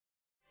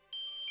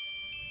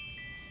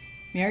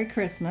Merry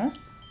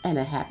Christmas. And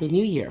a Happy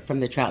New Year from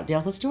the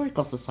Troutdale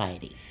Historical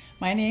Society.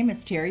 My name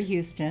is Terry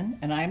Houston,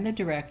 and I'm the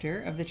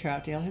director of the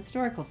Troutdale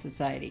Historical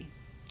Society.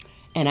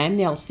 And I'm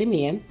Nell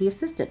Simeon, the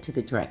assistant to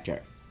the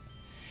director.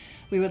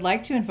 We would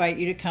like to invite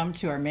you to come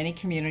to our many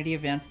community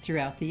events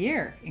throughout the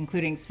year,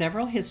 including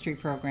several history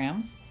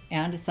programs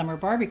and a summer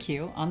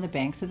barbecue on the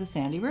banks of the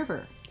Sandy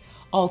River.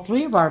 All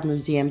three of our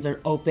museums are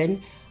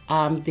open.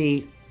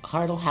 The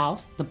Hartle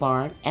House, the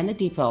barn, and the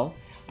depot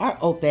are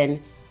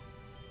open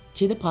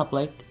to the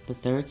public the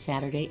third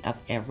Saturday of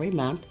every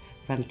month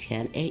from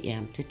 10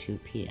 a.m. to 2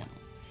 p.m.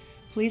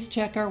 Please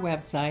check our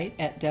website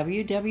at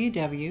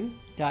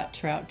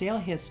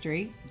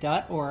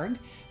www.troutdalehistory.org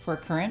for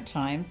current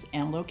times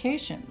and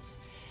locations.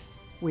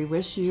 We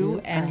wish you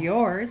and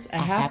yours a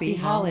happy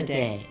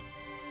holiday.